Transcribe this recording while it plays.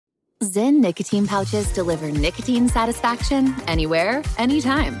Zyn nicotine pouches deliver nicotine satisfaction anywhere,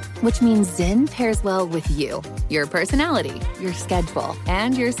 anytime, which means Zyn pairs well with you, your personality, your schedule,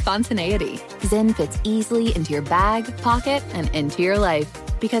 and your spontaneity. Zyn fits easily into your bag, pocket, and into your life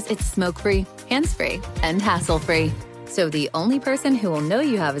because it's smoke-free, hands-free, and hassle-free. So the only person who will know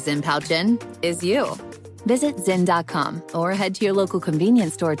you have a Zyn pouch in is you. Visit Zyn.com or head to your local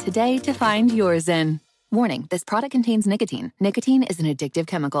convenience store today to find your Zyn. Warning, this product contains nicotine. Nicotine is an addictive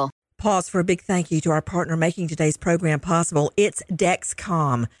chemical. Pause for a big thank you to our partner making today's program possible. It's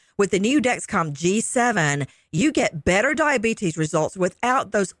Dexcom. With the new Dexcom G7, you get better diabetes results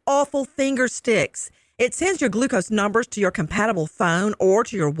without those awful finger sticks. It sends your glucose numbers to your compatible phone or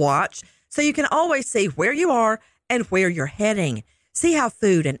to your watch, so you can always see where you are and where you're heading. See how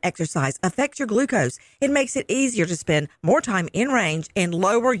food and exercise affects your glucose. It makes it easier to spend more time in range and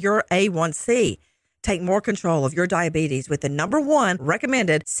lower your A1C. Take more control of your diabetes with the #1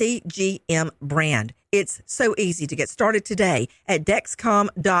 recommended CGM brand. It's so easy to get started today at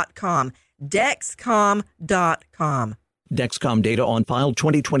Dexcom.com. Dexcom.com. Dexcom data on file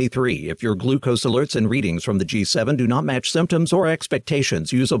 2023. If your glucose alerts and readings from the G7 do not match symptoms or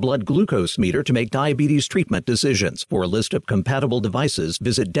expectations, use a blood glucose meter to make diabetes treatment decisions. For a list of compatible devices,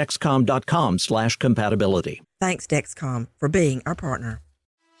 visit Dexcom.com/compatibility. Thanks, Dexcom, for being our partner.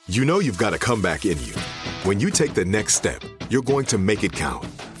 You know you've got a comeback in you. When you take the next step, you're going to make it count.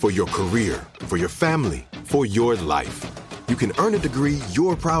 For your career, for your family, for your life. You can earn a degree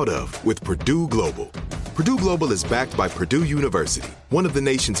you're proud of with Purdue Global. Purdue Global is backed by Purdue University, one of the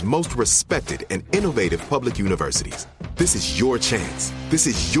nation's most respected and innovative public universities. This is your chance. This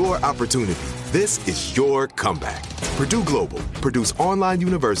is your opportunity. This is your comeback. Purdue Global, Purdue's online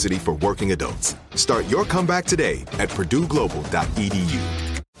university for working adults. Start your comeback today at purdueglobal.edu.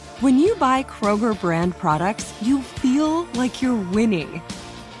 When you buy Kroger brand products, you feel like you're winning.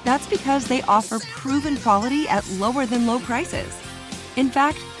 That's because they offer proven quality at lower than low prices. In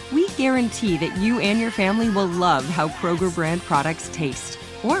fact, we guarantee that you and your family will love how Kroger brand products taste,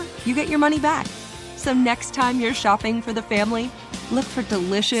 or you get your money back. So next time you're shopping for the family, look for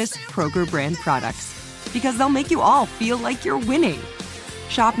delicious Kroger brand products, because they'll make you all feel like you're winning.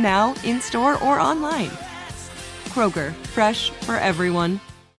 Shop now, in-store, or online. Kroger, fresh for everyone.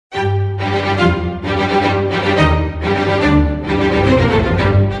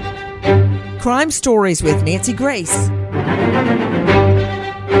 Crime Stories with Nancy Grace.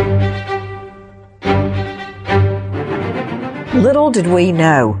 Little did we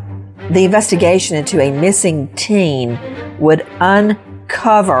know, the investigation into a missing teen would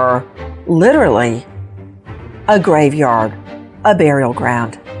uncover, literally, a graveyard, a burial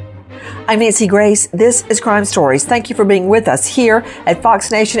ground. I'm Nancy Grace. This is Crime Stories. Thank you for being with us here at Fox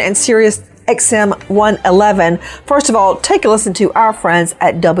Nation and Sirius XM 111. First of all, take a listen to our friends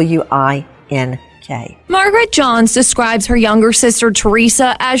at WINK. Margaret Johns describes her younger sister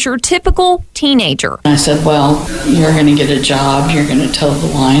Teresa as your typical teenager. I said, well, you're going to get a job, you're going to toe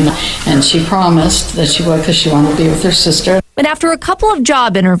the line. And she promised that she would because she wanted to be with her sister. But after a couple of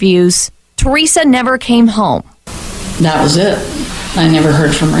job interviews, Teresa never came home. That was it. I never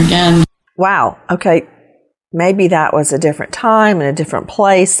heard from her again. Wow. Okay. Maybe that was a different time and a different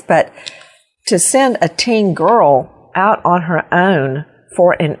place, but to send a teen girl out on her own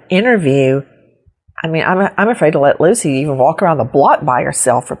for an interview, I mean, I'm afraid to let Lucy even walk around the block by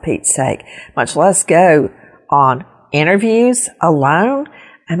herself, for Pete's sake, much less go on interviews alone.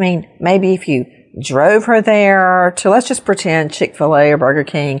 I mean, maybe if you drove her there to, let's just pretend, Chick-fil-A or Burger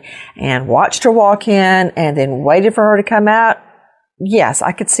King, and watched her walk in and then waited for her to come out, yes,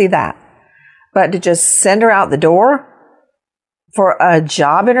 I could see that. But to just send her out the door for a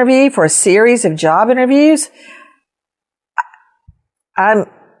job interview, for a series of job interviews, I'm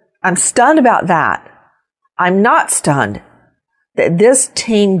stunned about that. I'm not stunned that this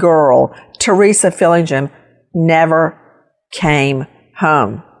teen girl, Teresa Fillingham, never came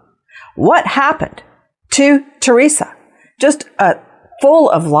home. What happened to Teresa? Just full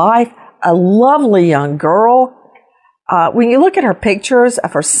of life, a lovely young girl. When you look at her pictures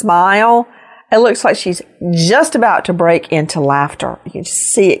of her smile, it looks like she's just about to break into laughter. You can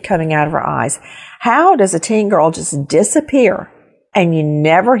just see it coming out of her eyes. How does a teen girl just disappear and you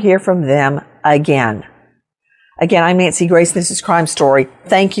never hear from them again? Again, I'm Nancy Grace. This is Crime Story.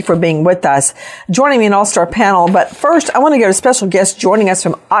 Thank you for being with us. Joining me in all-star panel. But first, I want to go to a special guest joining us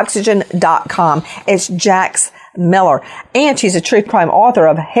from Oxygen.com. It's Jax Miller. And she's a true crime author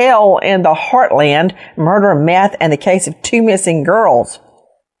of Hell in the Heartland, Murder, Meth, and the Case of Two Missing Girls.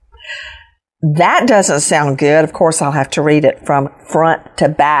 That doesn't sound good. Of course, I'll have to read it from front to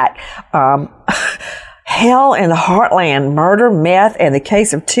back. Hell in the Heartland, murder, meth, and the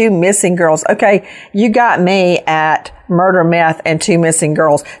case of 2 missing girls. Okay, you got me at murder, meth, and 2 missing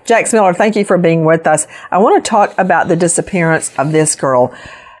girls. Jax Miller, thank you for being with us. I want to talk about the disappearance of this girl,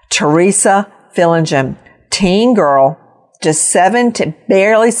 Teresa Fillingen, teen girl, just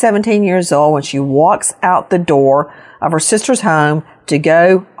barely 17 years old when she walks out the door of her sister's home to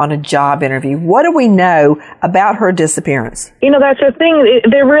go on a job interview. What do we know about her disappearance? That's the thing.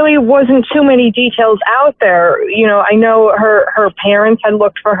 There really wasn't too many details out there. I know her parents had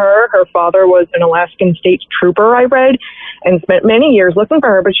looked for her. Her father was an Alaskan state trooper, I read, and spent many years looking for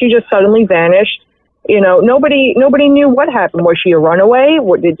her, but she just suddenly vanished. Nobody knew what happened. Was she a runaway?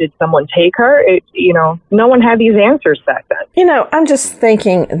 Did someone take her? No one had these answers back then. I'm just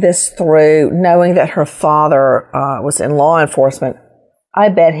thinking this through, knowing that her father was in law enforcement. I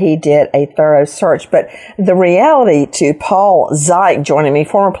bet he did a thorough search. But the reality, to Paul Zike joining me,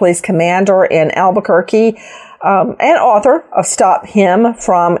 former police commander in Albuquerque, and author of Stop Him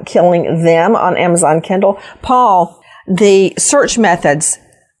from Killing Them on Amazon Kindle. Paul, the search methods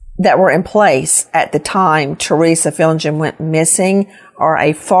that were in place at the time Teresa Fillingen went missing are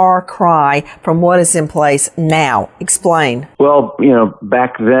a far cry from what is in place now. Explain. Well,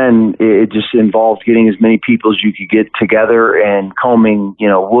 back then it just involved getting as many people as you could get together and combing,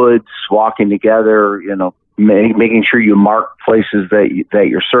 woods, walking together, making sure you mark places that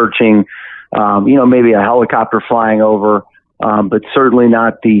you're searching, maybe a helicopter flying over, but certainly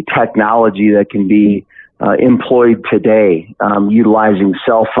not the technology that can be employed today, utilizing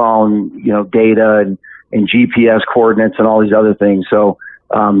cell phone, data and GPS coordinates and all these other things. So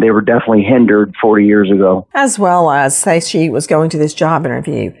they were definitely hindered 40 years ago. As well as, say she was going to this job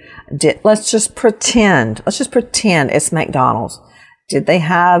interview. Let's just pretend it's McDonald's. Did they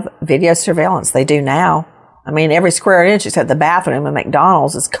have video surveillance? They do now. I mean, every square inch except the bathroom at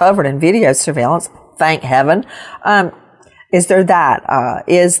McDonald's is covered in video surveillance. Thank heaven. Is there that?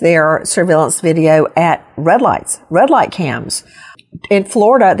 Is there surveillance video at red light cams? In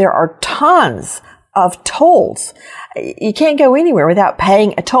Florida, there are tons of tolls. You can't go anywhere without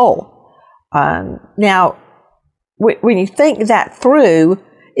paying a toll. Now, when you think that through,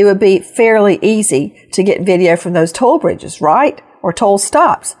 it would be fairly easy to get video from those toll bridges, right? Or toll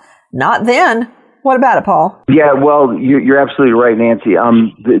stops. Not then. What about it, Paul? Yeah, well, you're absolutely right, Nancy.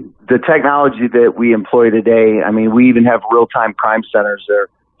 The technology that we employ today, I mean, we even have real-time crime centers. They're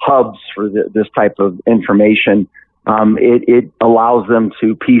hubs for this type of information. It allows them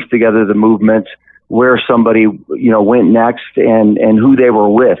to piece together the movements, where somebody, went next and who they were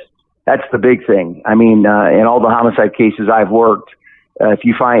with. That's the big thing. I mean, in all the homicide cases I've worked,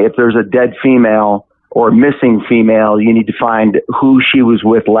 if there's a dead female or missing female, you need to find who she was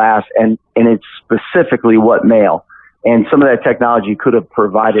with last, and it's specifically what male. And some of that technology could have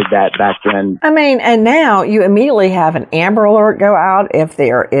provided that back then. I mean, and now you immediately have an Amber Alert go out if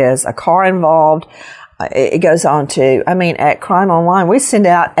there is a car involved. It goes on to, at Crime Online, we send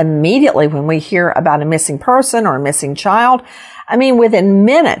out immediately when we hear about a missing person or a missing child. Within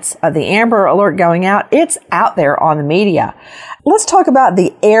minutes of the Amber Alert going out, it's out there on the media. Let's talk about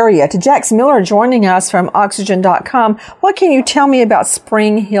the area. To Jax Miller joining us from Oxygen.com, what can you tell me about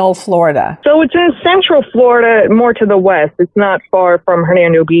Spring Hill, Florida? So it's in central Florida, more to the west. It's not far from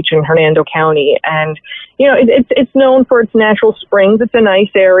Hernando Beach in Hernando County. And, it's known for its natural springs. It's a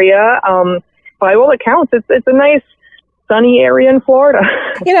nice area. By all accounts, it's a nice sunny area in Florida.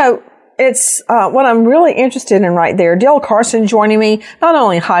 It's what I'm really interested in right there. Dale Carson joining me, not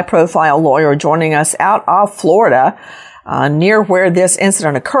only a high-profile lawyer joining us out of Florida, near where this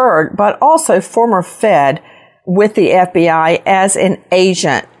incident occurred, but also former Fed with the FBI as an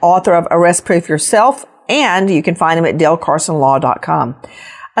agent, author of Arrest Proof Yourself, and you can find him at dalecarsonlaw.com.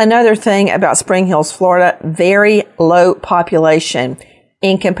 Another thing about Spring Hills, Florida, very low population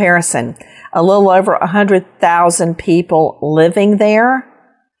in comparison. A little over 100,000 people living there.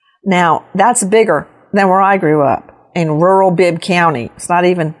 Now, that's bigger than where I grew up in rural Bibb County. It's not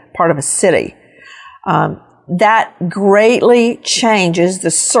even part of a city. That greatly changes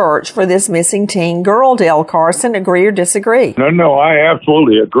the search for this missing teen girl. Dale Carson, agree or disagree? No, I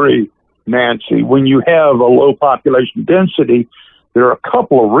absolutely agree, Nancy. When you have a low population density, there are a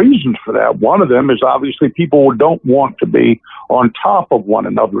couple of reasons for that. One of them is obviously people don't want to be on top of one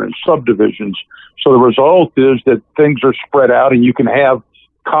another in subdivisions. So the result is that things are spread out, and you can have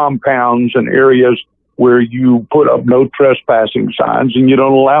compounds and areas where you put up no trespassing signs and you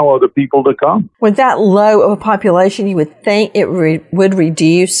don't allow other people to come. With that low of a population, you would think it would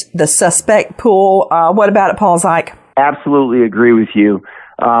reduce the suspect pool. What about it, Paul Zike? Absolutely agree with you.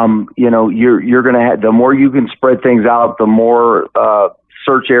 You're going to have, the more you can spread things out, the more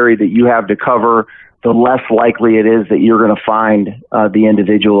search area that you have to cover, the less likely it is that you're going to find the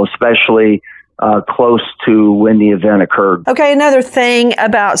individual, especially close to when the event occurred. Okay, another thing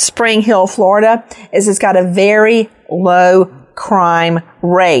about Spring Hill, Florida, is it's got a very low crime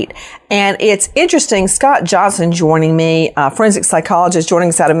rate. And it's interesting, Scott Johnson joining me, forensic psychologist joining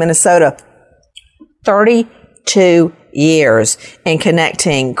us out of Minnesota, 32 years in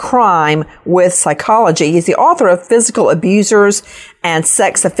connecting crime with psychology. He's the author of Physical Abusers and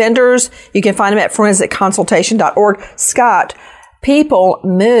Sex Offenders. You can find him at forensicconsultation.org. Scott, people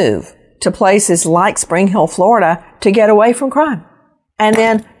move to places like Spring Hill, Florida to get away from crime. And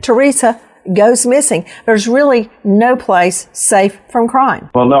then Teresa goes missing. There's really no place safe from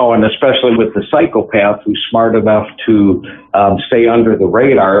crime. Well, no, and especially with the psychopath who's smart enough to stay under the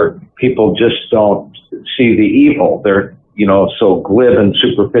radar, people just don't see the evil. They're, so glib and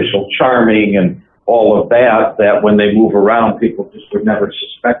superficial, charming and all of that, that when they move around, people just would never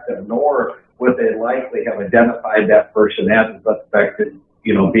suspect them, nor would they likely have identified that person as suspected,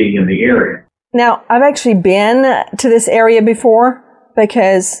 being in the area. Now, I've actually been to this area before,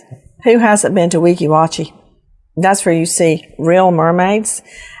 because who hasn't been to Weeki Wachee? That's where you see real mermaids.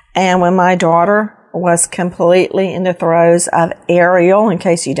 And when my daughter was completely in the throes of Ariel, in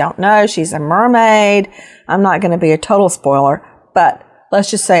case you don't know, she's a mermaid. I'm not going to be a total spoiler, but let's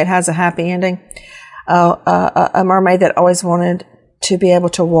just say it has a happy ending. A mermaid that always wanted to be able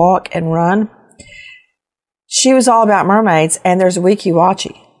to walk and run. She was all about mermaids, and there's Weeki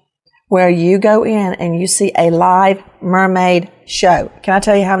Wachee, where you go in and you see a live mermaid show. Can I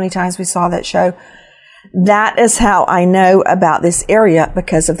tell you how many times we saw that show? That is how I know about this area,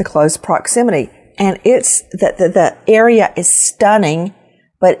 because of the close proximity. And it's the area is stunning,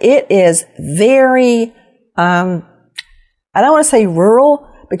 but it is very, I don't want to say rural,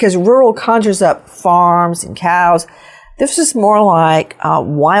 because rural conjures up farms and cows. This is more like a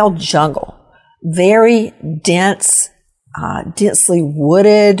wild jungle, very dense, densely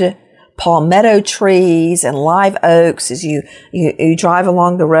wooded, palmetto trees and live oaks as you drive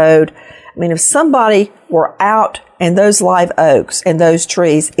along the road. I mean, if somebody were out in those live oaks and those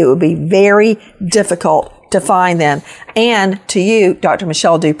trees, it would be very difficult to find them. And to you, Dr.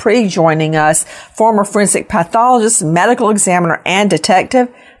 Michelle Dupree, joining us, former forensic pathologist, medical examiner, and detective,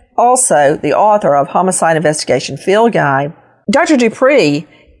 also the author of Homicide Investigation Field Guide. Dr. Dupree,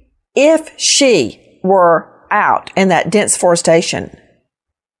 if she were out in that dense forestation,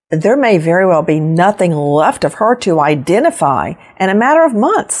 there may very well be nothing left of her to identify in a matter of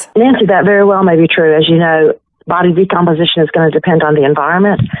months. Nancy, that very well may be true. As you know, body decomposition is going to depend on the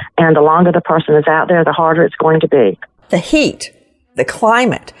environment, and the longer the person is out there, the harder it's going to be. The heat, the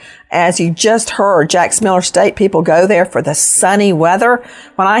climate, as you just heard, Jack's Miller State people go there for the sunny weather.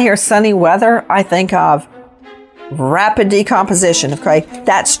 When I hear sunny weather, I think of rapid decomposition, okay?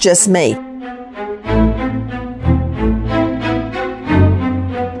 That's just me.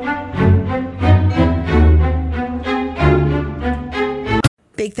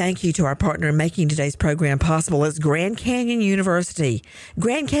 Big thank you to our partner in making today's program possible. It's Grand Canyon University.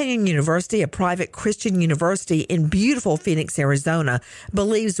 Grand Canyon University, a private Christian university in beautiful Phoenix, Arizona,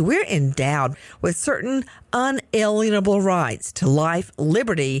 believes we're endowed with certain unalienable rights to life,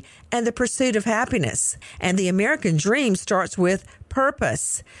 liberty, and the pursuit of happiness. And the American dream starts with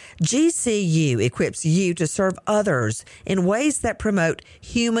purpose. GCU equips you to serve others in ways that promote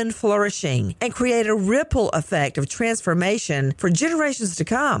human flourishing and create a ripple effect of transformation for generations to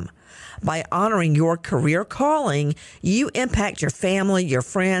come. By honoring your career calling, you impact your family, your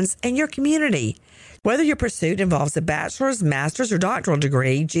friends, and your community. Whether your pursuit involves a bachelor's, master's, or doctoral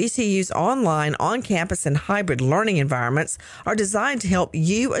degree, GCU's online, on-campus, and hybrid learning environments are designed to help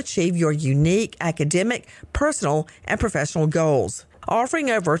you achieve your unique academic, personal, and professional goals.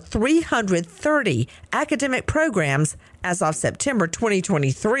 Offering over 330 academic programs as of September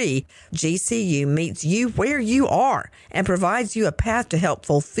 2023, GCU meets you where you are and provides you a path to help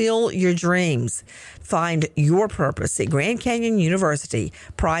fulfill your dreams. Find your purpose at Grand Canyon University,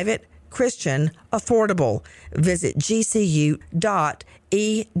 private, Christian, affordable. Visit gcu.edu.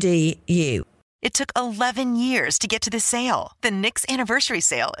 It took 11 years to get to this sale. The Knix Anniversary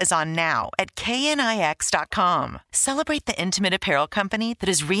Sale is on now at knix.com. Celebrate the intimate apparel company that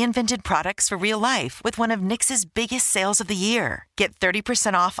has reinvented products for real life with one of Knix's biggest sales of the year. Get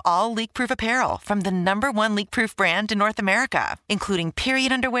 30% off all leak-proof apparel from the #1 leak-proof brand in North America, including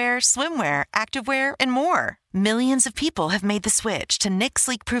period underwear, swimwear, activewear, and more. Millions of people have made the switch to Knix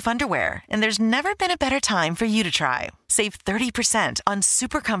leak-proof underwear, and there's never been a better time for you to try. Save 30% on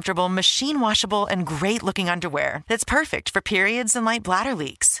super comfortable, machine washable, and great-looking underwear that's perfect for periods and light bladder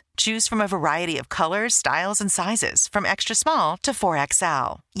leaks. Choose from a variety of colors, styles, and sizes, from extra small to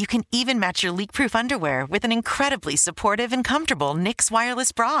 4XL. You can even match your leak-proof underwear with an incredibly supportive and comfortable Knix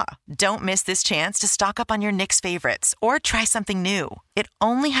wireless bra. Don't miss this chance to stock up on your Knix favorites or try something new. It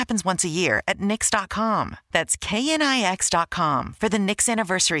only happens once a year at Knix.com. That's KNIX.com for the Knix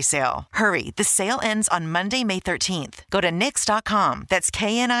anniversary sale. Hurry, the sale ends on Monday, May 13th. Go to Knix.com. That's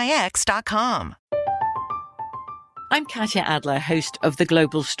KNIX.com. I'm Katya Adler, host of The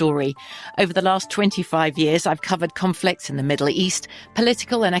Global Story. Over the last 25 years, I've covered conflicts in the Middle East,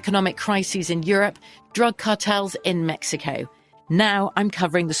 political and economic crises in Europe, drug cartels in Mexico. Now I'm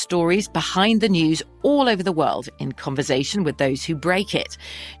covering the stories behind the news all over the world in conversation with those who break it.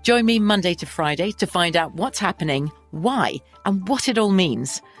 Join me Monday to Friday to find out what's happening, why, and what it all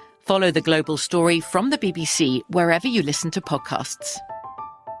means. Follow The Global Story from the BBC wherever you listen to podcasts.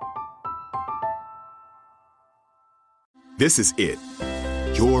 This is it.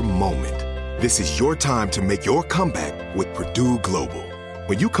 Your moment. This is your time to make your comeback with Purdue Global.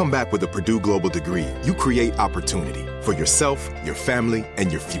 When you come back with a Purdue Global degree, you create opportunity for yourself, your family,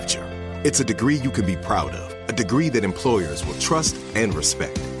 and your future. It's a degree you can be proud of, a degree that employers will trust and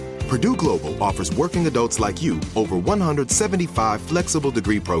respect. Purdue Global offers working adults like you over 175 flexible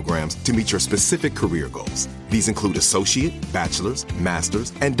degree programs to meet your specific career goals. These include associate, bachelor's,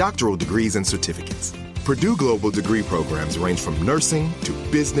 master's, and doctoral degrees and certificates. Purdue Global degree programs range from nursing to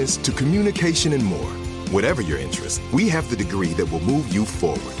business to communication and more. Whatever your interest, we have the degree that will move you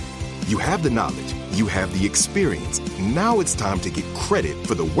forward. You have the knowledge, you have the experience. Now it's time to get credit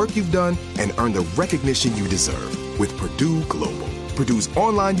for the work you've done and earn the recognition you deserve with Purdue Global, Purdue's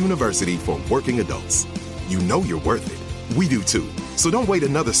online university for working adults. You know you're worth it. We do too. So don't wait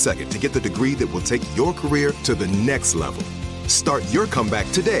another second to get the degree that will take your career to the next level. Start your comeback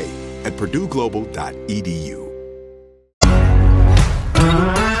today at purdueglobal.edu.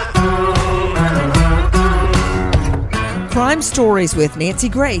 Crime Stories with Nancy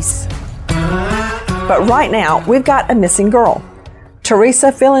Grace. But right now, we've got a missing girl,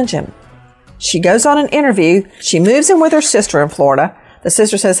 Teresa Fillingham. She goes on an interview. She moves in with her sister in Florida. The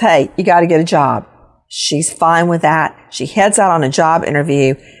sister says, hey, you got to get a job. She's fine with that. She heads out on a job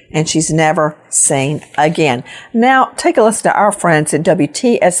interview, and she's never seen again. Now, take a listen to our friends at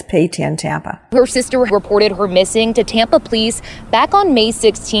WTSP 10 Tampa. Her sister reported her missing to Tampa police back on May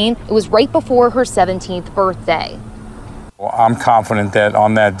 16th. It was right before her 17th birthday. Well, I'm confident that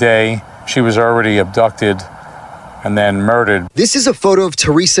on that day, she was already abducted and then murdered. This is a photo of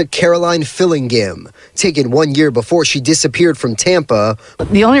Teresa Caroline Fillingham, taken 1 year before she disappeared from Tampa.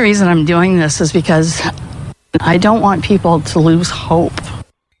 The only reason I'm doing this is because I don't want people to lose hope.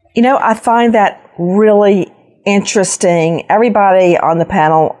 You know, I find that really interesting. Everybody on the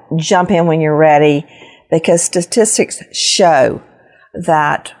panel, jump in when you're ready, because statistics show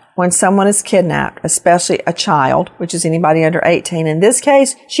that when someone is kidnapped, especially a child, which is anybody under 18, in this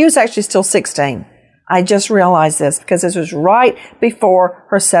case, she was actually still 16. I just realized this because this was right before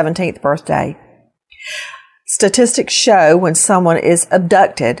her 17th birthday. Statistics show when someone is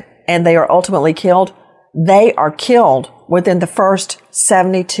abducted and they are ultimately killed, they are killed within the first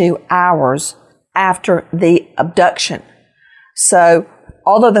 72 hours after the abduction. So,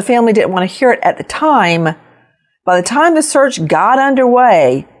 although the family didn't want to hear it at the time, by the time the search got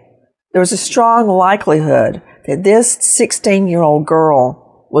underway, there was a strong likelihood that this 16-year-old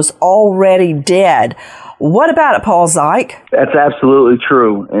girl was already dead. What about it, Paul Zeich? That's absolutely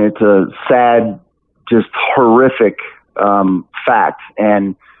true. It's a sad, just horrific fact.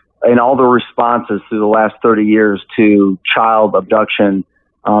 And in all the responses through the last 30 years to child abduction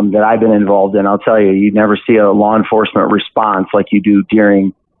that I've been involved in, I'll tell you, you never see a law enforcement response like you do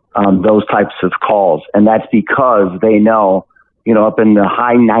during those types of calls. And that's because they know, you know, up in the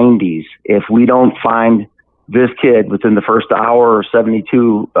high 90s, if we don't find this kid within the first hour or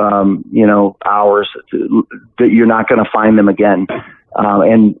 72, hours, that you're not going to find them again.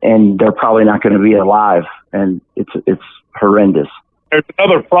 And they're probably not going to be alive. And it's horrendous. There's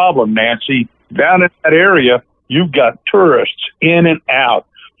another problem, Nancy. Down in that area, you've got tourists in and out.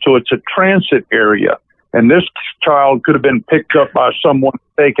 So it's a transit area. And this child could have been picked up by someone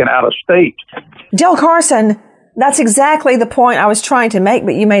taken out of state. Del Carson, that's exactly the point I was trying to make,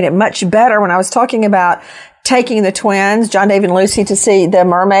 but you made it much better when I was talking about taking the twins, John, Dave, and Lucy, to see the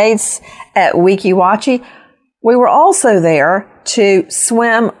mermaids at Weeki Wachee. We were also there to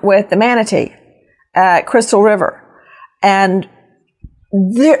swim with the manatee at Crystal River. And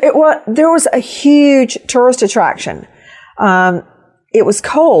there was a huge tourist attraction. It was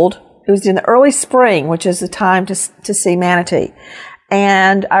cold. It was in the early spring, which is the time to see manatee.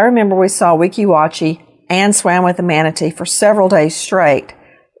 And I remember we saw Weeki Wachee and swam with the manatee for several days straight.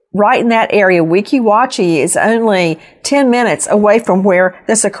 right in that area. Weeki Wachee is only 10 minutes away from where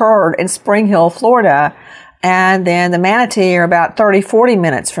this occurred in Spring Hill, Florida. And then the Manatee are about 30, 40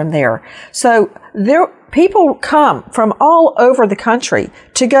 minutes from there. So people come from all over the country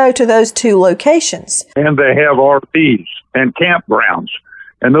to go to those two locations. And they have RVs and campgrounds.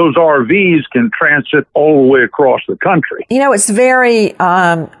 And those RVs can transit all the way across the country. You know, it's very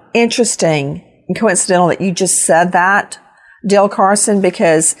interesting and coincidental that you just said that, Dale Carson,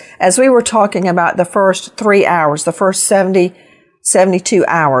 because as we were talking about the first 3 hours, the first 72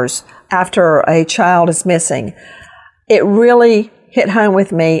 hours after a child is missing, it really hit home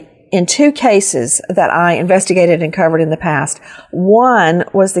with me in two cases that I investigated and covered in the past. One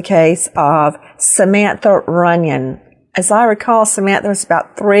was the case of Samantha Runyon. As I recall, Samantha was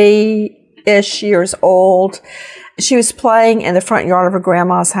about 3-ish years old. She was playing in the front yard of her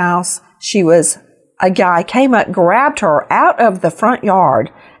grandma's house. A guy came up, grabbed her out of the front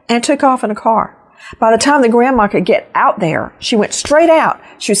yard, and took off in a car. By the time the grandma could get out there, she went straight out.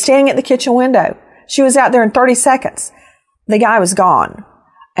 She was standing at the kitchen window. She was out there in 30 seconds. The guy was gone.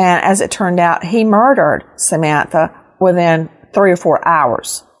 And as it turned out, he murdered Samantha within 3 or 4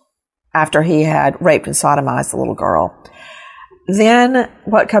 hours after he had raped and sodomized the little girl. Then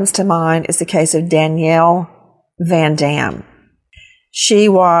what comes to mind is the case of Danielle Van Dam. She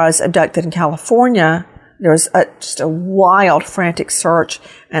was abducted in California. There was just a wild, frantic search,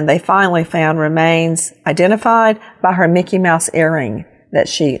 and they finally found remains identified by her Mickey Mouse earring that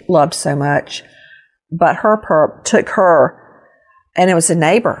she loved so much. But her perp took her, and it was a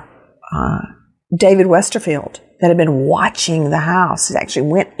neighbor, David Westerfield, that had been watching the house. He actually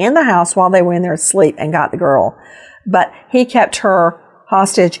went in the house while they were in there asleep and got the girl. But he kept her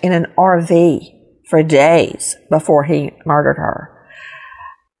hostage in an RV for days before he murdered her.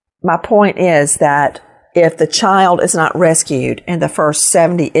 My point is that if the child is not rescued in the first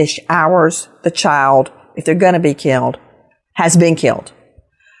 70-ish hours, the child, if they're going to be killed, has been killed.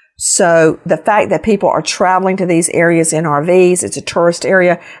 So the fact that people are traveling to these areas in RVs, it's a tourist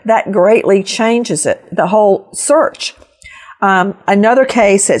area, that greatly changes it, the whole search. Another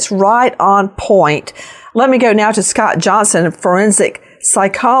case that's right on point. Let me go now to Scott Johnson, a forensic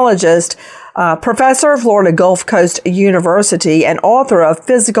psychologist, professor of Florida Gulf Coast University, and author of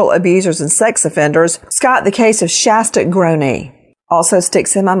Physical Abusers and Sex Offenders. Scott, the case of Shasta Groney also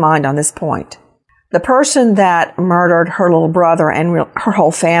sticks in my mind on this point. The person that murdered her little brother and her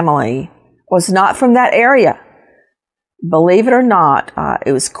whole family was not from that area. Believe it or not,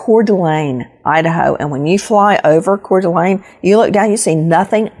 it was Coeur d'Alene, Idaho. And when you fly over Coeur d'Alene, you look down, you see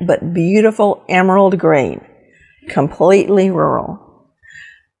nothing but beautiful emerald green, completely rural.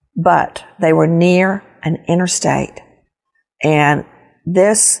 But they were near an interstate. And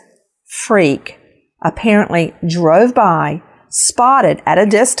this freak apparently drove by, spotted at a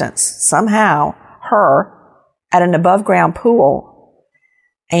distance, somehow, her at an above-ground pool,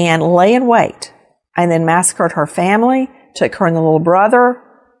 and lay in wait, and then massacred her family, took her and the little brother,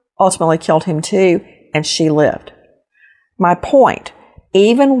 ultimately killed him too, and she lived. My point,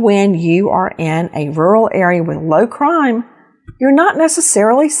 even when you are in a rural area with low crime, you're not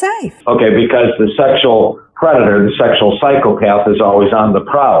necessarily safe. Okay, because the sexual predator, the sexual psychopath is always on the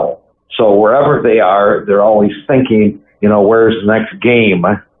prowl. So wherever they are, they're always thinking, where's the next game?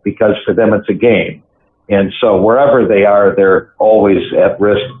 Because for them it's a game. And so wherever they are, they're always at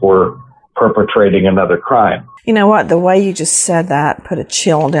risk for perpetrating another crime. You know what? The way you just said that put a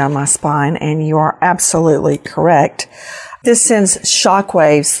chill down my spine, and you are absolutely correct. This sends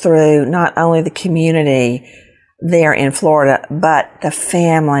shockwaves through not only the community there in Florida, but the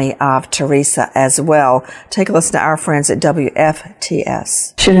family of Teresa as well. Take a listen to our friends at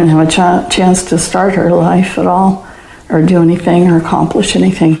WFTS. She didn't have a chance to start her life at all, or do anything, or accomplish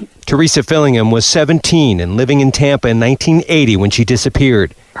anything. Teresa Fillingham was 17 and living in Tampa in 1980 when she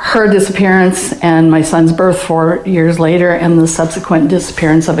disappeared. Her disappearance and my son's birth 4 years later, and the subsequent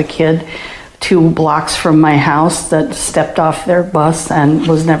disappearance of a kid 2 blocks from my house that stepped off their bus and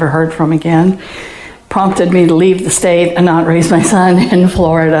was never heard from again, prompted me to leave the state and not raise my son in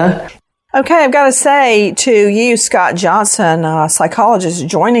Florida. Okay, I've got to say to you, Scott Johnson, a psychologist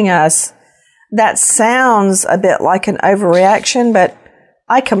joining us, that sounds a bit like an overreaction, but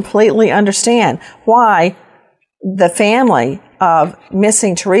I completely understand why the family of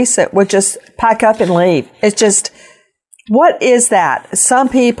missing Teresa would just pack up and leave. It's just, what is that? Some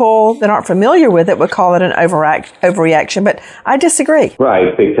people that aren't familiar with it would call it an overreaction, but I disagree.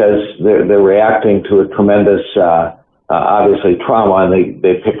 Right, because they're reacting to a tremendous, obviously, trauma, and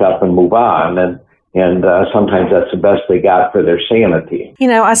they pick up and move on. And sometimes that's the best they got for their sanity. You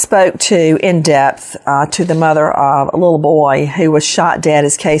know, I spoke in depth to the mother of a little boy who was shot dead.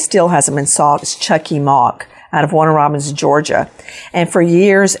 His case still hasn't been solved. It's Chucky Mock out of Warner Robins, Georgia. And for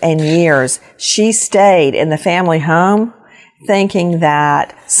years and years, she stayed in the family home thinking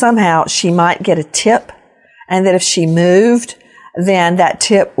that somehow she might get a tip and that if she moved, then that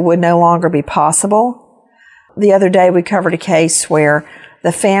tip would no longer be possible. The other day, we covered a case where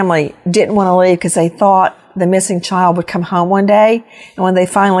the family didn't want to leave because they thought the missing child would come home one day. And when they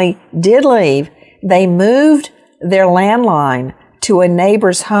finally did leave, they moved their landline to a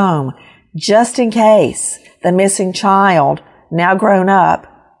neighbor's home just in case the missing child, now grown up,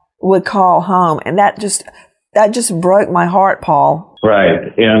 would call home. And that just broke my heart, Paul.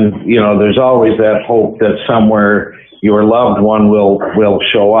 Right. And, you know, there's always that hope that somewhere your loved one will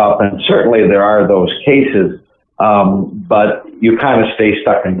show up. And certainly there are those cases. But you kind of stay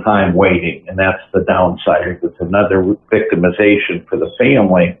stuck in time waiting, and that's the downside. It's another victimization for the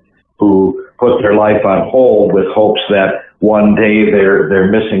family who put their life on hold with hopes that one day their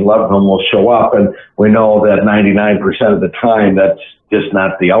missing loved one will show up, and we know that 99% of the time that's just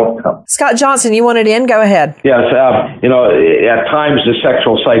not the outcome. Scott Johnson, you wanted in? Go ahead. Yes, you know, at times the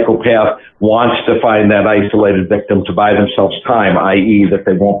sexual psychopath wants to find that isolated victim to buy themselves time, i.e. that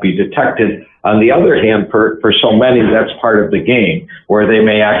they won't be detected. On the other hand, for so many, that's part of the game, where they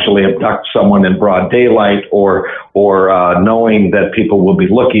may actually abduct someone in broad daylight or knowing that people will be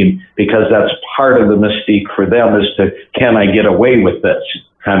looking, because that's part of the mystique for them is to, can I get away with this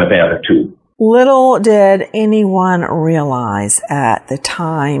kind of attitude. Little did anyone realize at the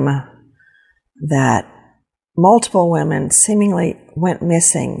time that multiple women seemingly went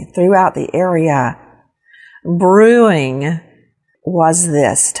missing throughout the area. Brewing was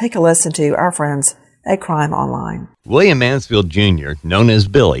this. Take a listen to our friends at Crime Online. William Mansfield Jr., known as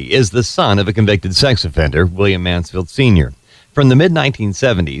Billy, is the son of a convicted sex offender, William Mansfield Sr. From the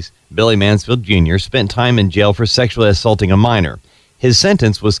mid-1970s, Billy Mansfield Jr. spent time in jail for sexually assaulting a minor. His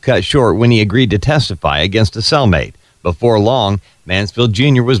sentence was cut short when he agreed to testify against a cellmate. Before long, Mansfield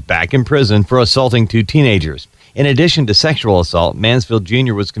Jr. was back in prison for assaulting two teenagers. In addition to sexual assault, Mansfield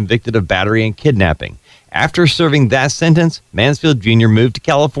Jr. was convicted of battery and kidnapping. After serving that sentence, Mansfield Jr. moved to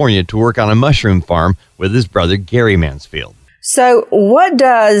California to work on a mushroom farm with his brother Gary Mansfield. So what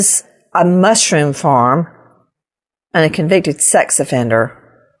does a mushroom farm and a convicted sex offender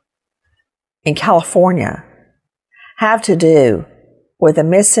in California have to do with a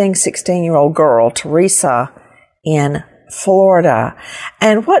missing 16-year-old girl, Teresa, in Florida?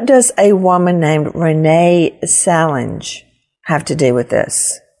 And what does a woman named Renee Salinge have to do with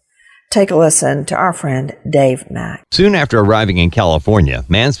this? Take a listen to our friend Dave Mack. Soon after arriving in California,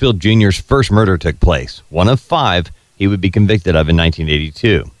 Mansfield Jr.'s first murder took place, one of 5 he would be convicted of in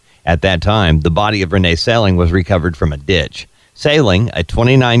 1982. At that time, the body of Renee Saling was recovered from a ditch. Saling, a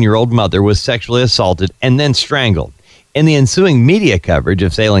 29-year-old mother, was sexually assaulted and then strangled. In the ensuing media coverage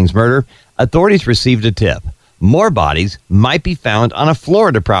of Saling's murder, authorities received a tip. More bodies might be found on a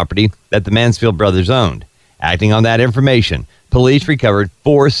Florida property that the Mansfield brothers owned. Acting on that information, police recovered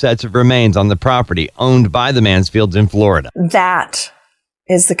 4 sets of remains on the property owned by the Mansfields in Florida. That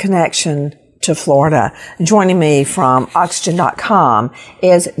is the connection to Florida. Joining me from Oxygen.com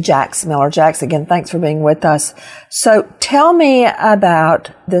is Jax Miller. Jax, again, thanks for being with us. So tell me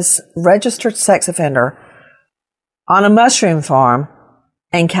about this registered sex offender on a mushroom farm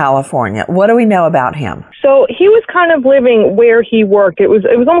in California. What do we know about him? So he was kind of living where he worked. It was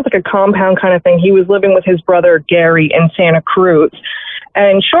almost like a compound kind of thing. He was living with his brother Gary in Santa Cruz.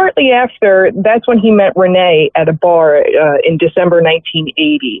 And shortly after, that's when he met Renee at a bar in December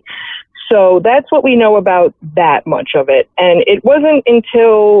 1980. So that's what we know about that much of it. And it wasn't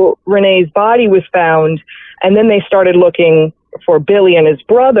until Renee's body was found, and then they started looking for Billy and his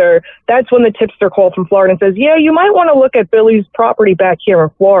brother, that's when the tipster called from Florida and says, yeah, you might want to look at Billy's property back here in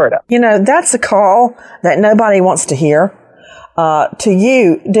Florida. You know, that's a call that nobody wants to hear. To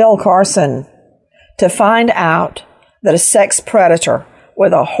you, Dill Carson, to find out that a sex predator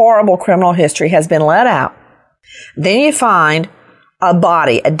with a horrible criminal history has been let out. Then you find a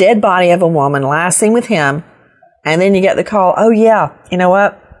body, a dead body of a woman last seen with him, and then you get the call, oh yeah, you know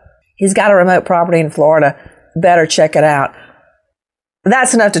what? He's got a remote property in Florida. Better check it out.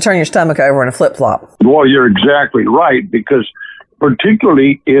 That's enough to turn your stomach over in a flip-flop. Well, you're exactly right, because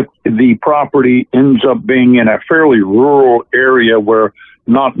particularly if the property ends up being in a fairly rural area where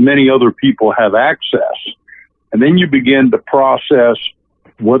not many other people have access, and then you begin to process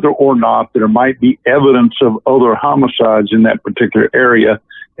whether or not there might be evidence of other homicides in that particular area,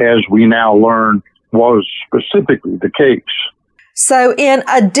 as we now learn was specifically the case. So in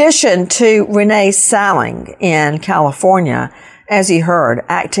addition to Renee Salling in California, as you heard,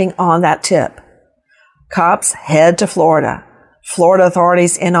 acting on that tip, cops head to Florida. Florida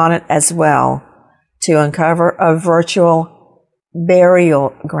authorities in on it as well to uncover a virtual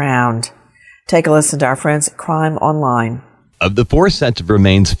burial ground. Take a listen to our friends at Crime Online. Of the 4 sets of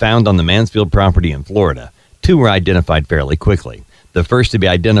remains found on the Mansfield property in Florida, 2 were identified fairly quickly. The first to be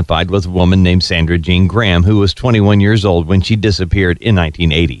identified was a woman named Sandra Jean Graham, who was 21 years old when she disappeared in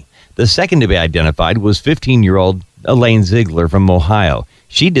 1980. The second to be identified was 15-year-old Elaine Ziegler from Ohio.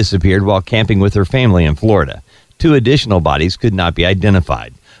 She disappeared while camping with her family in Florida. 2 additional bodies could not be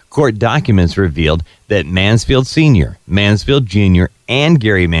identified. Court documents revealed that Mansfield Sr., Mansfield Jr., and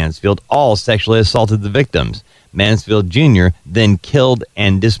Gary Mansfield all sexually assaulted the victims. Mansfield Jr. then killed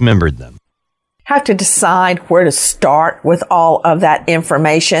and dismembered them. Have to decide where to start with all of that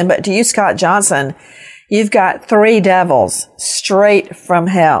information. But to you, Scott Johnson, you've got 3 devils straight from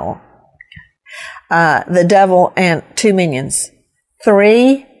hell. The devil and 2 minions.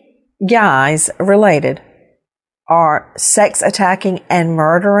 3 guys related are sex attacking and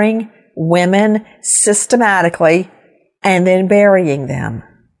murdering women systematically and then burying them.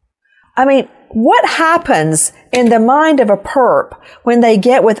 I mean, what happens in the mind of a perp when they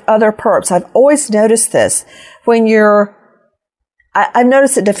get with other perps? I've always noticed this. I've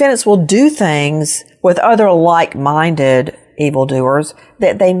noticed that defendants will do things with other like-minded evildoers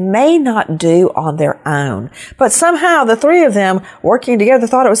that they may not do on their own. But somehow the 3 of them working together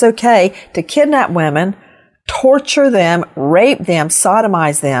thought it was okay to kidnap women, torture them, rape them,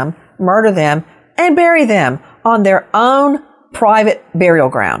 sodomize them, murder them, and bury them on their own private burial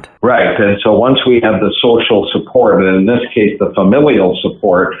ground. Right. And so once we have the social support, and in this case, the familial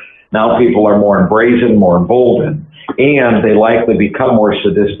support, now people are more brazen, more emboldened, and they likely become more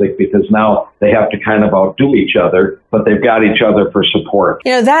sadistic because now they have to kind of outdo each other, but they've got each other for support.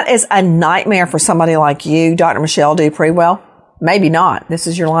 You know, that is a nightmare for somebody like you, Dr. Michelle Dupree. Well, maybe not. This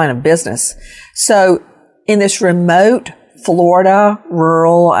is your line of business. So in this remote Florida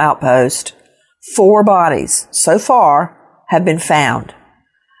rural outpost, 4 bodies so far have been found.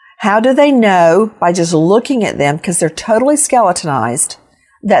 How do they know by just looking at them, because they're totally skeletonized,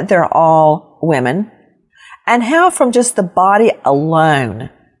 that they're all women? And how from just the body alone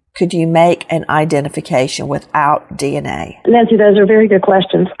could you make an identification without DNA? Nancy, those are very good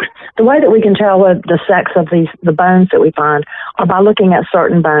questions. The way that we can tell what the sex of the bones that we find are by looking at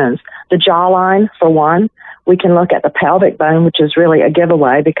certain bones. The jawline, for one. We can look at the pelvic bone, which is really a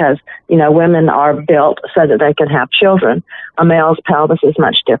giveaway because, you know, women are built so that they can have children. A male's pelvis is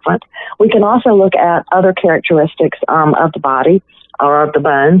much different. We can also look at other characteristics of the body or of the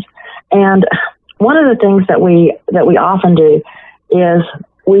bones. And one of the things that we often do is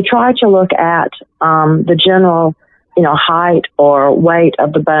we try to look at the general, you know, height or weight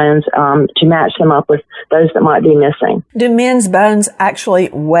of the bones to match them up with those that might be missing. Do men's bones actually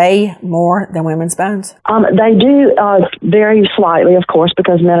weigh more than women's bones? They do vary slightly, of course,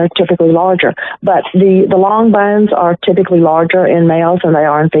 because men are typically larger. But the long bones are typically larger in males than they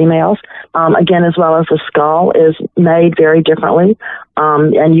are in females. Again, as well as the skull is made very differently.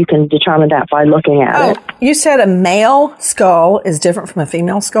 And you can determine that by looking at it. You said a male skull is different from a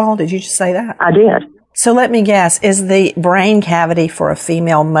female skull? Did you just say that? I did. So let me guess, is the brain cavity for a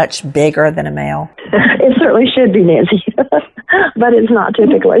female much bigger than a male? It certainly should be, Nancy, but it's not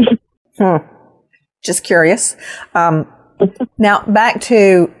typically. Just curious. Now, back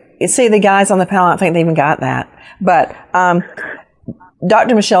to, you see the guys on the panel, I don't think they even got that. But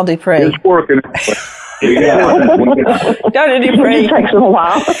Dr. Michelle Dupree. It's working. Dr. Dupree. It takes a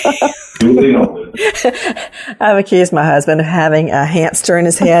while. I've accused my husband of having a hamster in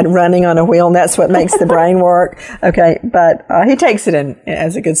his head running on a wheel, and that's what makes the brain work. Okay, but he takes it in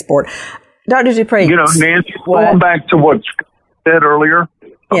as a good sport. Dr. Dupree. You know, Nancy, going back to what Scott said earlier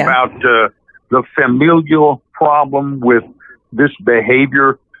about the familial problem with this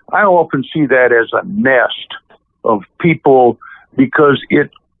behavior, I often see that as a nest of people because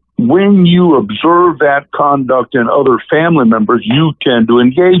when you observe that conduct in other family members, you tend to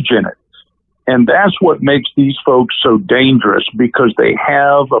engage in it. And that's what makes these folks so dangerous because they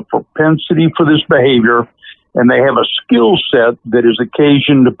have a propensity for this behavior and they have a skill set that is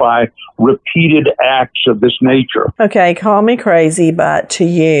occasioned by repeated acts of this nature. Okay, call me crazy, but to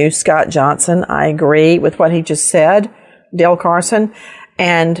you, Scott Johnson, I agree with what he just said, Dale Carson.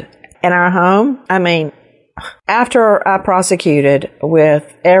 And in our home, I mean, after I prosecuted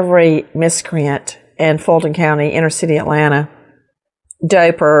with every miscreant in Fulton County, inner city Atlanta,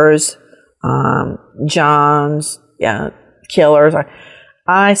 dopers, Johns, killers,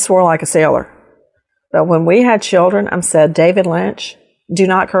 I swore like a sailor But when we had children, I said, David Lynch, do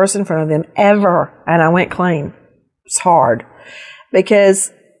not curse in front of them ever. And I went clean. It's hard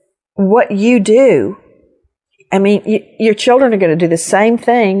because what you do, I mean, your children are going to do the same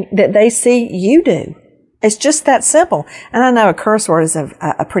thing that they see you do. It's just that simple. And I know a curse word is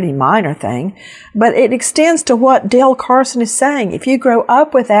a pretty minor thing, but it extends to what Dale Carson is saying. If you grow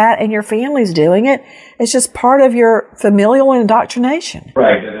up with that and your family's doing it, it's just part of your familial indoctrination.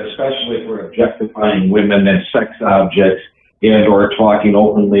 Right, and especially if we're objectifying women as sex objects and or talking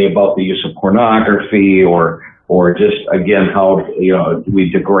openly about the use of pornography or just, again, how,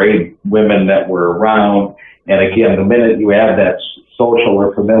 we degrade women that we're around. And again, the minute you add that social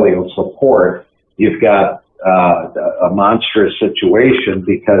or familial support, you've got a monstrous situation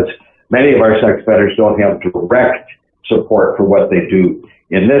because many of our sex offenders don't have direct support for what they do.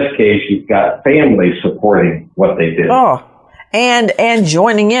 In this case, you've got families supporting what they did. Oh, and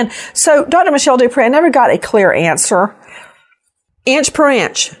joining in. So, Dr. Michelle Dupree, I never got a clear answer. Inch per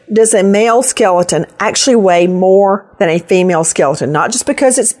inch, does a male skeleton actually weigh more than a female skeleton? Not just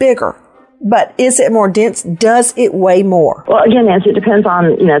because it's bigger, but is it more dense? Does it weigh more? Well, again, Nancy, it depends on,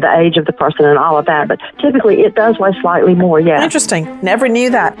 the age of the person and all of that, but typically it does weigh slightly more, yeah. Interesting. Never knew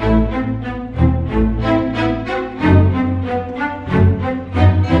that.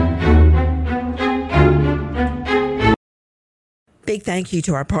 Big thank you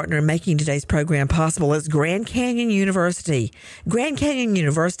to our partner in making today's program possible. It's Grand Canyon University. Grand Canyon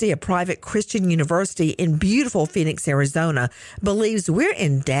University, a private Christian university in beautiful Phoenix, Arizona, believes we're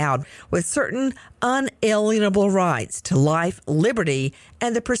endowed with certain unalienable rights to life, liberty,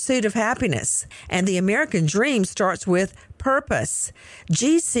 and the pursuit of happiness. And the American dream starts with purpose.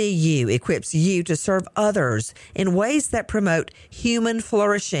 GCU equips you to serve others in ways that promote human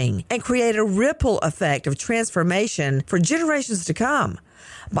flourishing and create a ripple effect of transformation for generations to come.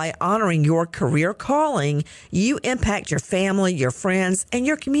 By honoring your career calling, you impact your family, your friends, and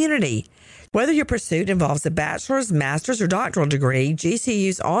your community. Whether your pursuit involves a bachelor's, master's, or doctoral degree,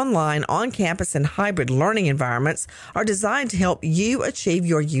 GCU's online, on-campus, and hybrid learning environments are designed to help you achieve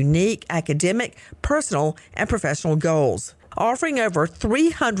your unique academic, personal, and professional goals. Offering over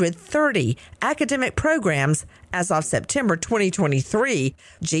 330 academic programs as of September 2023,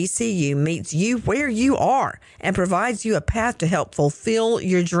 GCU meets you where you are and provides you a path to help fulfill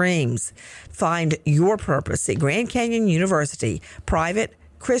your dreams. Find your purpose at Grand Canyon University, private,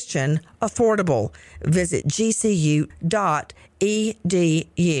 Christian, affordable. Visit gcu.edu.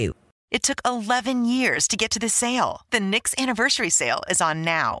 It took 11 years to get to this sale. The Knix Anniversary Sale is on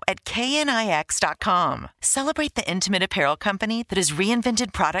now at knix.com. Celebrate the intimate apparel company that has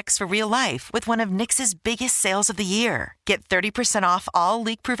reinvented products for real life with one of Knix's biggest sales of the year. Get 30% off all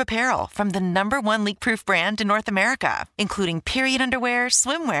leak-proof apparel from the #1 leak-proof brand in North America, including period underwear,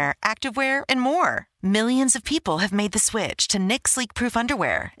 swimwear, activewear, and more. Millions of people have made the switch to Knix leak-proof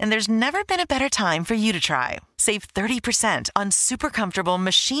underwear, and there's never been a better time for you to try. Save 30% on super comfortable,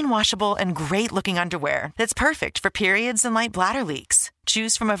 machine-washable, and great-looking underwear that's perfect for periods and light bladder leaks.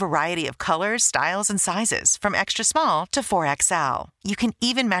 Choose from a variety of colors, styles, and sizes, from extra small to 4XL. You can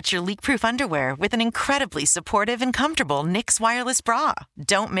even match your leak-proof underwear with an incredibly supportive and comfortable Knix wireless bra.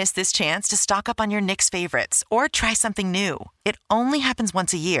 Don't miss this chance to stock up on your Knix favorites or try something new. It only happens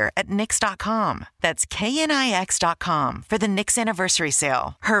once a year at Knix.com. That's knix.com for the Knix Anniversary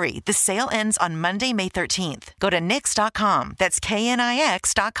Sale. Hurry, the sale ends on Monday, May 13th. Go to Knix.com. That's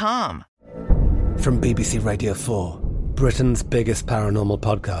knix.com. From BBC Radio 4, Britain's biggest paranormal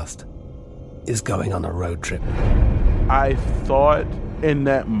podcast is going on a road trip. I thought in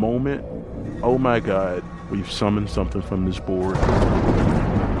that moment, oh my God, we've summoned something from this board.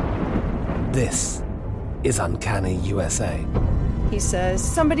 This is Uncanny USA. He says,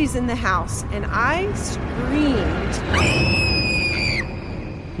 somebody's in the house, and I screamed.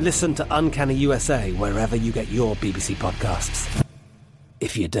 Listen to Uncanny USA wherever you get your BBC podcasts,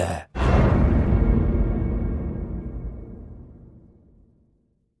 if you dare.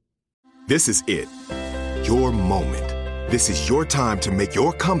 This is it. Your moment. This is your time to make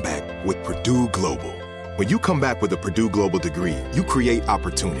your comeback with Purdue Global. When you come back with a Purdue Global degree, you create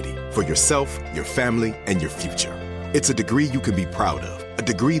opportunity for yourself, your family, and your future. It's a degree you can be proud of, a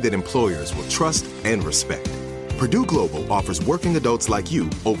degree that employers will trust and respect. Purdue Global offers working adults like you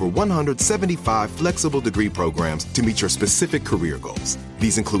over 175 flexible degree programs to meet your specific career goals.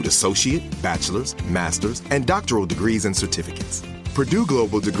 These include associate, bachelor's, master's, and doctoral degrees and certificates. Purdue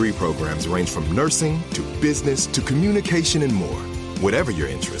Global degree programs range from nursing to business to communication and more. Whatever your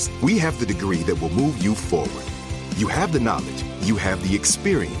interest, we have the degree that will move you forward. You have the knowledge, you have the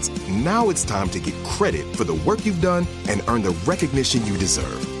experience. Now it's time to get credit for the work you've done and earn the recognition you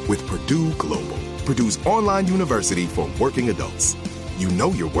deserve with Purdue Global. Purdue's online university for working adults. You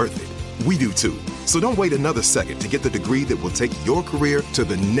know you're worth it. We do too. So don't wait another second to get the degree that will take your career to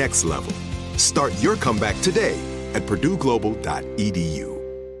the next level. Start your comeback today at PurdueGlobal.edu.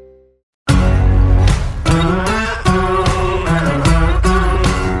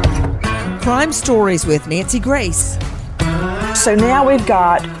 Crime Stories with Nancy Grace. So now we've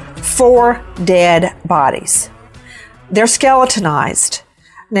got 4 dead bodies. They're skeletonized.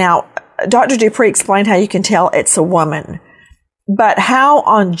 Now, Dr. Dupree explained how you can tell it's a woman. But how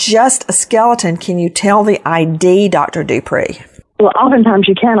on just a skeleton can you tell the ID, Dr. Dupree? Well, oftentimes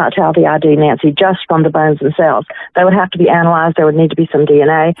you cannot tell the ID, Nancy, just from the bones themselves. They would have to be analyzed. There would need to be some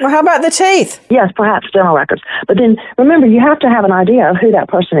DNA. Well, how about the teeth? Yes, perhaps dental records. But then, remember, you have to have an idea of who that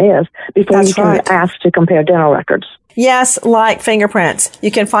person is before you can ask to compare dental records. Yes, like fingerprints. You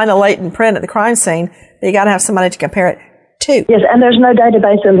can find a latent print at the crime scene, but you got to have somebody to compare it to. Yes, and there's no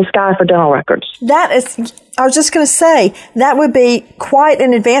database in the sky for dental records. That is, I was just going to say, that would be quite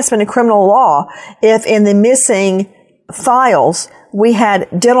an advancement in criminal law if in the missing files we had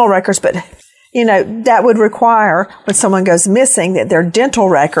dental records, but that would require when someone goes missing that their dental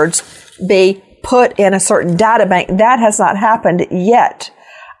records be put in a certain data bank. That has not happened yet.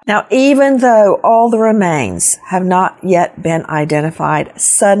 Now, even though all the remains have not yet been identified,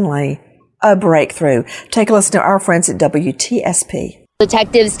 suddenly a breakthrough. Take a listen to our friends at WTSP.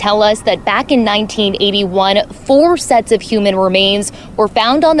 Detectives tell us that back in 1981, 4 sets of human remains were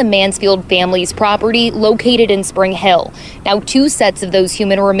found on the Mansfield family's property located in Spring Hill. Now, 2 sets of those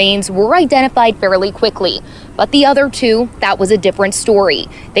human remains were identified fairly quickly, but the other 2, that was a different story.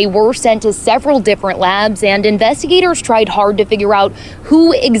 They were sent to several different labs, and investigators tried hard to figure out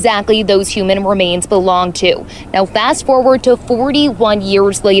who exactly those human remains belonged to. Now, fast forward to 41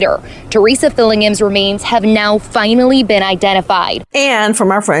 years later, Teresa Fillingham's remains have now finally been identified. And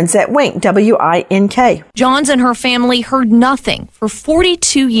from our friends at Wink, WINK. Johns and her family heard nothing for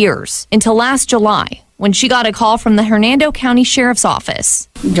 42 years until last July when she got a call from the Hernando County Sheriff's Office.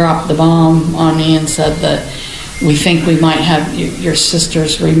 Dropped the bomb on me and said that we think we might have your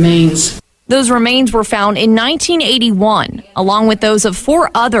sister's remains. Those remains were found in 1981, along with those of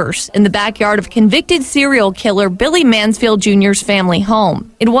 4 others in the backyard of convicted serial killer Billy Mansfield Jr.'s family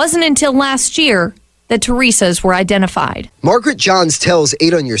home. It wasn't until last year that Teresa's were identified. Margaret Johns tells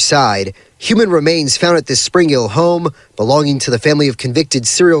 8 on Your Side, human remains found at this Spring Hill home belonging to the family of convicted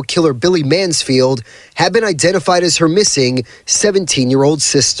serial killer Billy Mansfield have been identified as her missing 17-year-old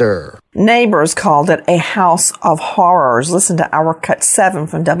sister. Neighbors called it a house of horrors. Listen to our Cut 7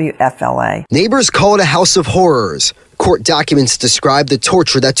 from WFLA. Neighbors call it a house of horrors. Court documents describe the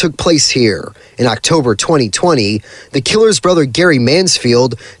torture that took place here. In October 2020, the killer's brother Gary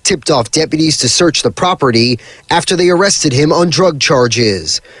Mansfield tipped off deputies to search the property after they arrested him on drug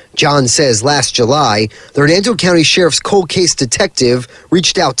charges. John says last July, the Hernando County Sheriff's cold case detective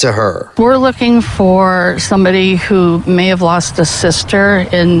reached out to her. We're looking for somebody who may have lost a sister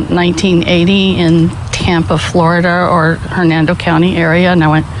in 1980 in Tampa, Florida, or Hernando County area. And I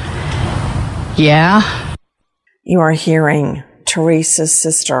went, yeah. You are hearing Teresa's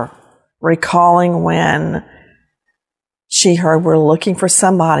sister recalling when she heard we're looking for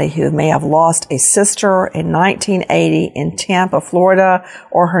somebody who may have lost a sister in 1980 in Tampa, Florida,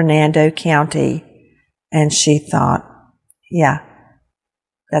 or Hernando County. And she thought, yeah,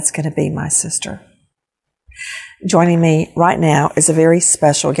 that's going to be my sister. Joining me right now is a very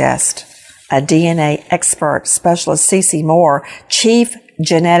special guest, a DNA expert specialist, Cece Moore, Chief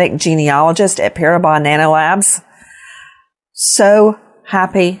Genetic Genealogist at Parabon Nanolabs. So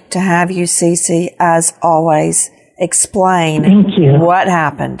happy to have you, Cece. As always, explain Thank you. What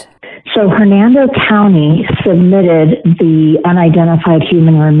happened. So Hernando County submitted the unidentified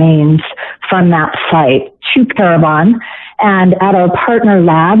human remains from that site to Parabon, and at our partner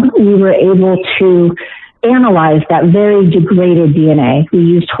lab, we were able to analyze that very degraded DNA. We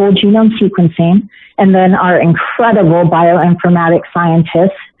used whole genome sequencing, and then our incredible bioinformatics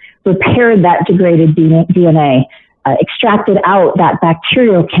scientists repaired that degraded DNA, extracted out that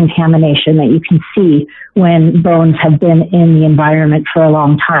bacterial contamination that you can see when bones have been in the environment for a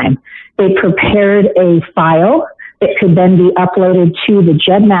long time. They prepared a file that could then be uploaded to the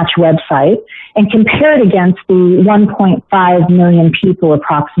GEDmatch website and compared against the 1.5 million people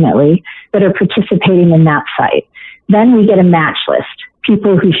approximately that are participating in that site. Then we get a match list,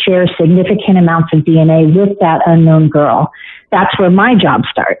 people who share significant amounts of DNA with that unknown girl. That's where my job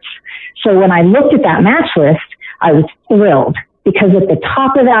starts. So when I looked at that match list, I was thrilled because at the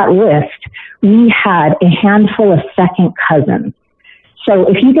top of that list, we had a handful of second cousins. So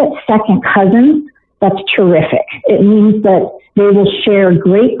if you get second cousins, that's terrific. It means that they will share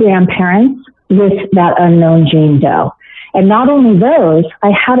great grandparents with that unknown Jane Doe. And not only those,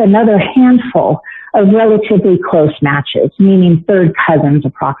 I had another handful of relatively close matches, meaning third cousins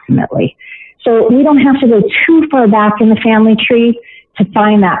approximately. So we don't have to go too far back in the family tree to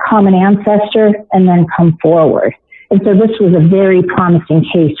find that common ancestor and then come forward. And so this was a very promising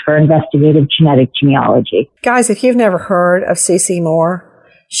case for investigative genetic genealogy. Guys, if you've never heard of CeCe Moore,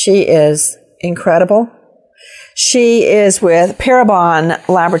 she is incredible. She is with Parabon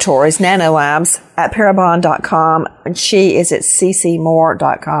Laboratories, Nanolabs, at parabon.com, and she is at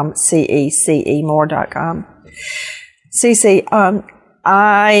cecemore.com, CECEmore.com. CeCe,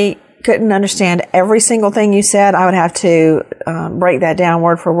 I couldn't understand every single thing you said. I would have to break that down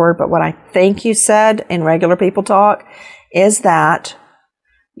word for word, but what I think you said in regular people talk is that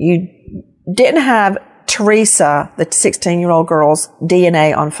you didn't have Teresa, the 16-year-old girl's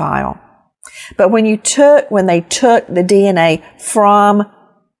DNA on file. But when they took the DNA from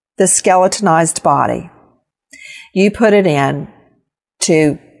the skeletonized body, you put it in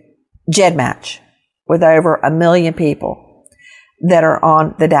to GEDmatch with over 1 million people that are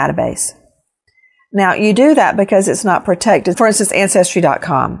on the database. Now, you do that because it's not protected. For instance,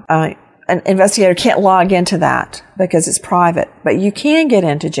 Ancestry.com. An investigator can't log into that because it's private, but you can get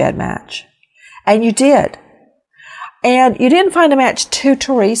into GEDmatch. And you did. And you didn't find a match to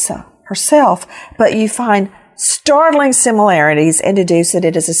Teresa herself, but you find startling similarities and deduce that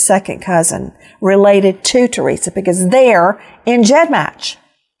it is a second cousin related to Teresa because they're in GEDmatch.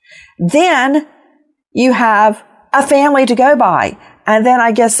 Then you have a family to go by. And then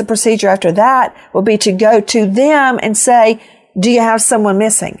I guess the procedure after that will be to go to them and say, do you have someone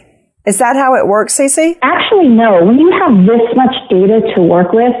missing? Is that how it works, CeCe? Actually, no. When you have this much data to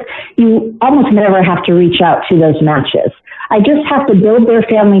work with, you almost never have to reach out to those matches. I just have to build their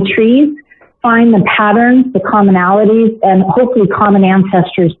family trees, find the patterns, the commonalities, and hopefully common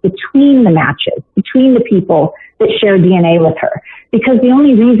ancestors between the matches, between the people that share DNA with her. Because the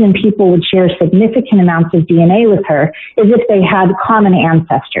only reason people would share significant amounts of DNA with her is if they had common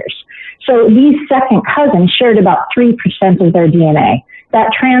ancestors. So these second cousins shared about 3% of their DNA.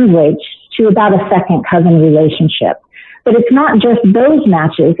 That translates to about a second cousin relationship. But it's not just those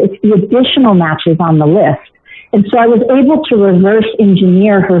matches, it's the additional matches on the list. And so I was able to reverse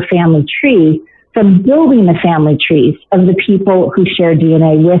engineer her family tree from building the family trees of the people who share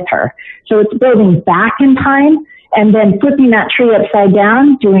DNA with her. So it's building back in time and then flipping that tree upside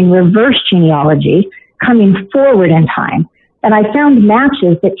down, doing reverse genealogy, coming forward in time. And I found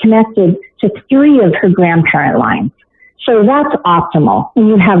matches that connected to 3 of her grandparent lines. So that's optimal. When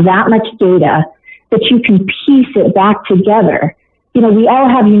you have that much data that you can piece it back together. You know, we all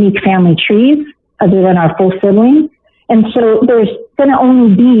have unique family trees other than our full siblings. And so there's going to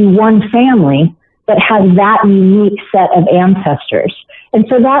only be one family that has that unique set of ancestors. And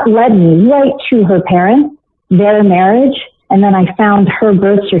so that led me right to her parents, their marriage, and then I found her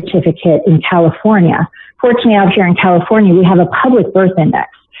birth certificate in California. Fortunately, out here in California, we have a public birth index.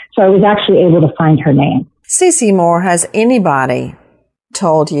 So I was actually able to find her name. CeCe Moore, has anybody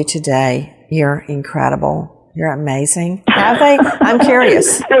told you today you're incredible? You're amazing. Have they? I'm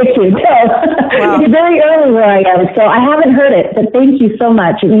curious. Thank you. Well, it's very early where I am, so I haven't heard it, but thank you so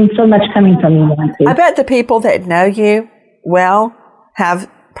much. It means so much coming from you, Nancy. I bet the people that know you well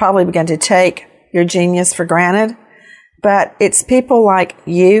have probably begun to take your genius for granted, but it's people like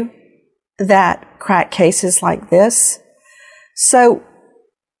you that crack cases like this. So,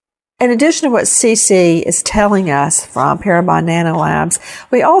 in addition to what CeCe is telling us from Parabon Nanolabs,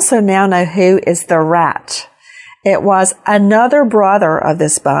 we also now know who is the rat. It was another brother of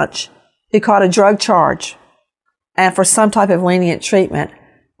this bunch who caught a drug charge and for some type of lenient treatment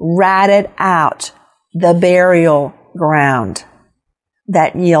ratted out the burial ground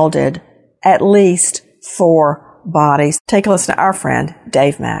that yielded at least 4 bodies. Take a listen to our friend,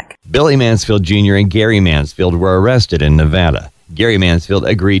 Dave Mack. Billy Mansfield Jr. and Gary Mansfield were arrested in Nevada. Gary Mansfield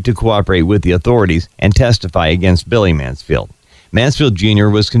agreed to cooperate with the authorities and testify against Billy Mansfield. Mansfield Jr.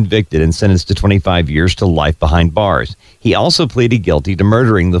 was convicted and sentenced to 25 years to life behind bars. He also pleaded guilty to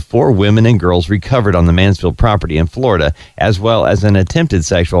murdering the 4 women and girls recovered on the Mansfield property in Florida, as well as an attempted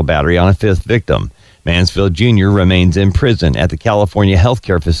sexual battery on a 5th victim. Mansfield Jr. remains in prison at the California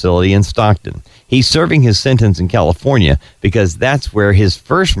Healthcare Facility in Stockton. He's serving his sentence in California because that's where his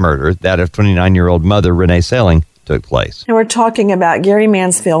first murder, that of 29-year-old mother Renee Selling, took place. And we're talking about Gary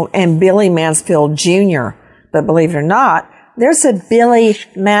Mansfield and Billy Mansfield Jr., but believe it or not, there's a Billy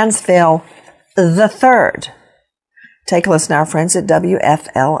Mansfield III. Take a listen to our friends at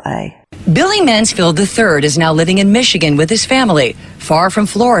WFLA. Billy Mansfield III is now living in Michigan with his family, far from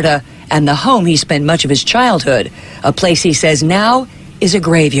Florida and the home he spent much of his childhood, a place he says now is a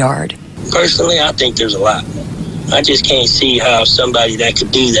graveyard. Personally, I think there's a lot. I just can't see how somebody that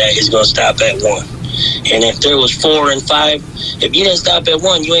could do that is going to stop at 1. And if there was 4 and 5, if you didn't stop at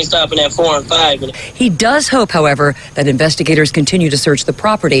 1, you ain't stopping at 4 and 5. He does hope, however, that investigators continue to search the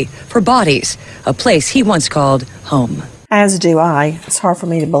property for bodies, a place he once called home. As do I. It's hard for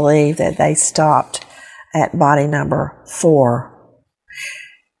me to believe that they stopped at body number 4.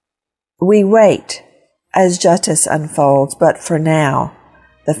 We wait as justice unfolds, but for now,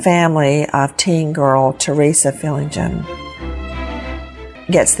 the family of teen girl Teresa Fillingen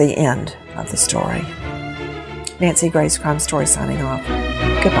gets the end of the story. Nancy Grace, Crime Story, signing off.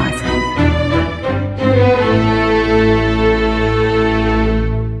 Goodbye, friend.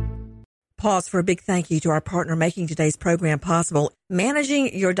 Pause for a big thank you to our partner making today's program possible.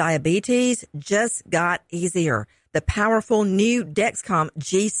 Managing your diabetes just got easier. The powerful new Dexcom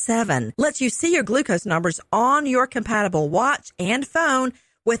G7 lets you see your glucose numbers on your compatible watch and phone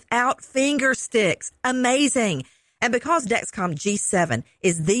without finger sticks. Amazing. And because Dexcom G7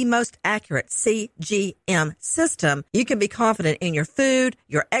 is the most accurate CGM system, you can be confident in your food,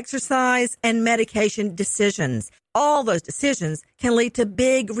 your exercise, and medication decisions. All those decisions can lead to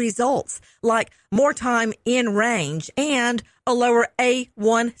big results, like more time in range and a lower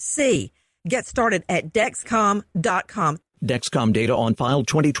A1C. Get started at Dexcom.com. Dexcom data on file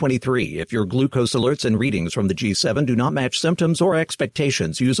 2023. If your glucose alerts and readings from the G7 do not match symptoms or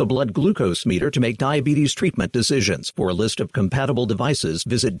expectations, use a blood glucose meter to make diabetes treatment decisions. For a list of compatible devices,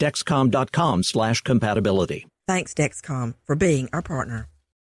 visit Dexcom.com/compatibility. Thanks, Dexcom, for being our partner.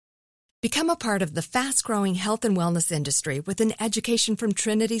 Become a part of the fast-growing health and wellness industry with an education from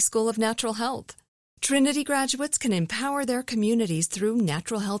Trinity School of Natural Health. Trinity graduates can empower their communities through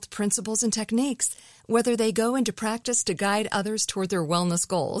natural health principles and techniques, whether they go into practice to guide others toward their wellness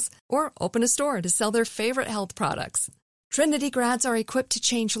goals or open a store to sell their favorite health products. Trinity grads are equipped to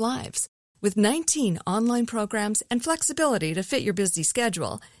change lives with 19 online programs and flexibility to fit your busy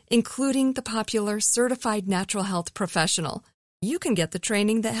schedule, including the popular Certified Natural Health Professional. You can get the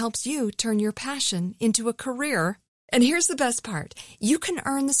training that helps you turn your passion into a career. And here's the best part. You can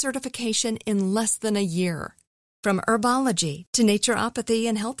earn the certification in less than a year. From herbology to naturopathy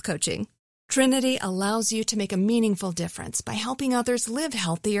and health coaching, Trinity allows you to make a meaningful difference by helping others live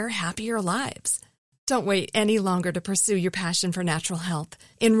healthier, happier lives. Don't wait any longer to pursue your passion for natural health.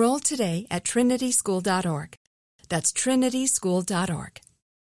 Enroll today at trinityschool.org. That's trinityschool.org.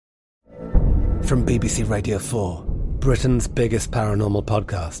 From BBC Radio 4, Britain's biggest paranormal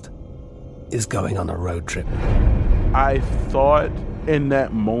podcast is going on a road trip. I thought in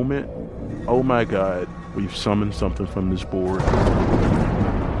that moment, oh my God, we've summoned something from this board.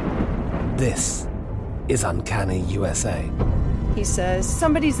 This is Uncanny USA. He says,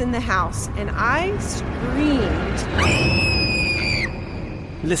 somebody's in the house, and I screamed.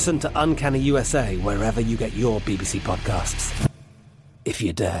 Listen to Uncanny USA wherever you get your BBC podcasts, if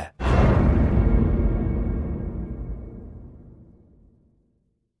you dare.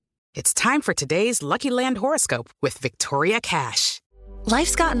 It's time for today's Lucky Land horoscope with Victoria Cash.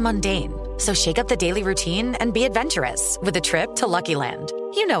 Life's gotten mundane, so shake up the daily routine and be adventurous with a trip to Lucky Land.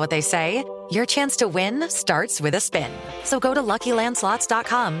 You know what they say, your chance to win starts with a spin. So go to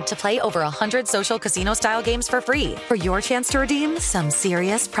LuckyLandSlots.com to play over 100 social casino-style games for free for your chance to redeem some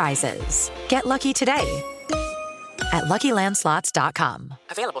serious prizes. Get lucky today at LuckyLandSlots.com.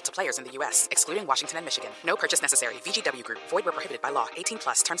 Available to players in the U.S., excluding Washington and Michigan. No purchase necessary. VGW Group. Void where prohibited by law.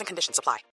 18+. Terms and conditions apply.